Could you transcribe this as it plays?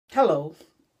Hello.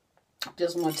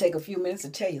 Just want to take a few minutes to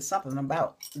tell you something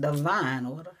about divine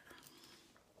order.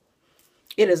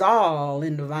 It is all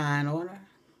in divine order.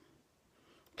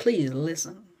 Please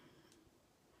listen.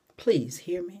 Please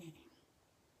hear me.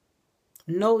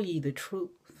 Know ye the truth,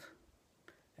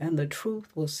 and the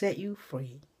truth will set you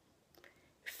free.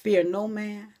 Fear no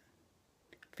man,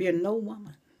 fear no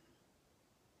woman.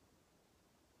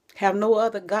 Have no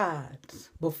other gods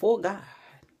before God.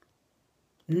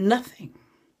 Nothing.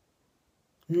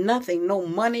 Nothing, no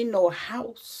money, no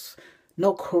house,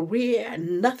 no career,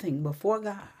 nothing before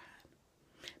God.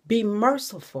 Be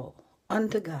merciful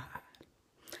unto God.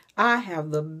 I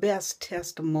have the best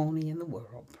testimony in the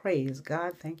world. Praise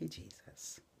God. Thank you,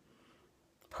 Jesus.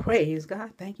 Praise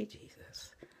God. Thank you,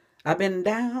 Jesus. I've been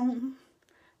down,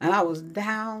 and I was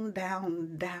down.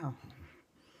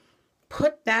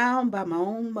 Put down by my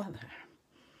own mother.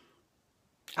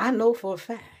 I know for a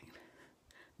fact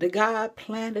that God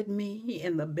planted me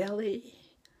in the belly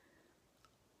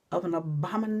of an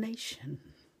abomination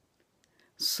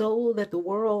so that the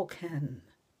world can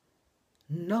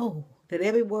know that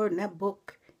every word in that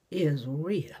book is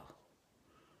real.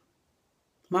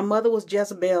 My mother was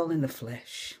Jezebel in the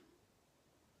flesh.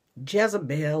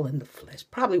 Jezebel in the flesh.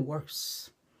 Probably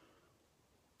worse.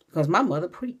 Because my mother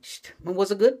preached and was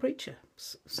a good preacher.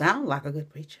 Sound like a good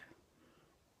preacher.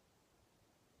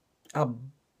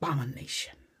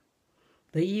 Abomination.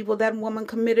 The evil that woman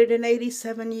committed in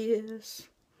 87 years.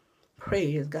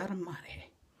 Praise God Almighty.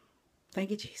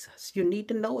 Thank you, Jesus. You need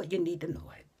to know it. You need to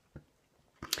know it.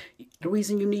 The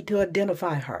reason you need to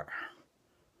identify her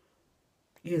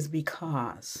is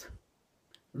because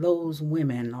those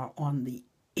women are on the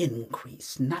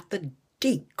increase, not the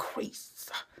decrease.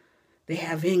 They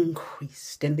have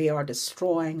increased and they are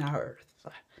destroying our earth.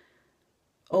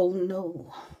 Oh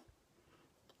no.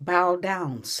 Bow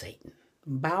down, Satan.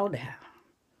 Bow down.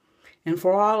 And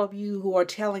for all of you who are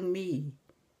telling me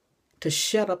to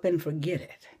shut up and forget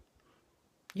it,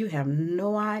 you have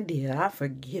no idea. I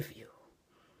forgive you.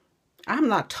 I'm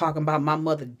not talking about my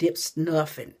mother dipped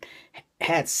snuff and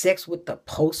had sex with the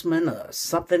postman or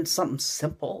something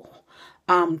simple.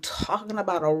 I'm talking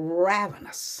about a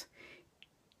ravenous,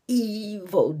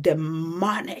 evil,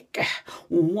 demonic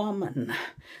woman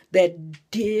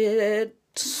that did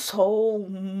so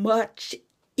much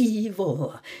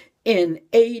evil in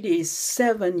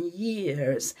 87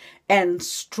 years and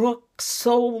struck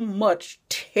so much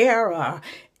terror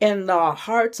in the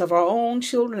hearts of her own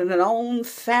children and her own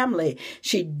family.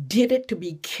 She did it to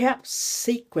be kept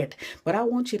secret. But I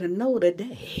want you to know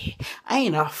today, I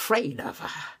ain't afraid of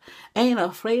her. Ain't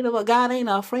afraid of her. God ain't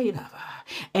afraid of her.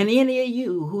 And any of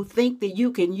you who think that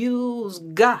you can use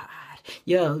God,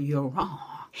 you're wrong.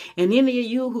 And any of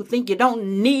you who think you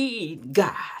don't need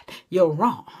God, you're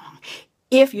wrong.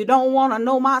 If you don't want to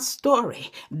know my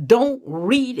story, don't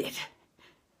read it.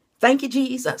 Thank you,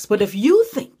 Jesus. But if you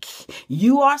think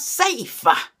you are safe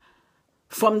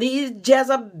from these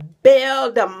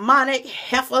Jezebel demonic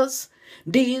heifers,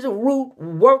 these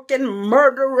root-working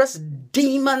murderous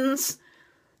demons,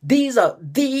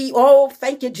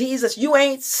 thank you, Jesus, you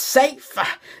ain't safe.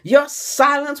 Your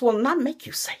silence will not make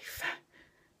you safe.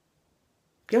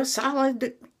 Your silence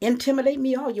intimidate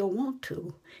me all you want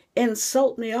to.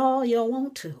 Insult me all you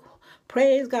want to.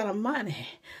 Praise God Almighty.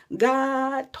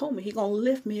 God told me He's going to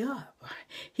lift me up.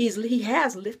 He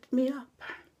has lifted me up.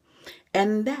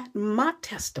 And that my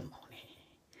testimony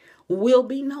will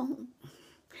be known.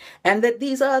 And that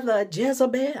these other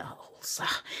Jezebels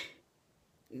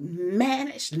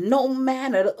managed no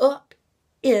manner up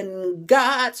in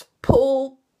God's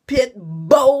pulpit,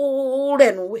 bold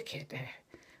and wicked.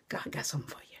 God got something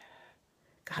for you.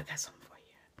 God got something for you.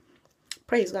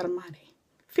 Praise God Almighty.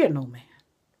 Fear no man.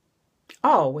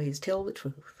 Always tell the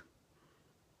truth.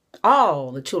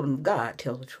 All the children of God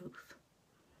tell the truth.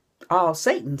 All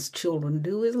Satan's children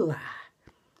do is lie.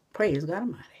 Praise God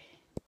Almighty.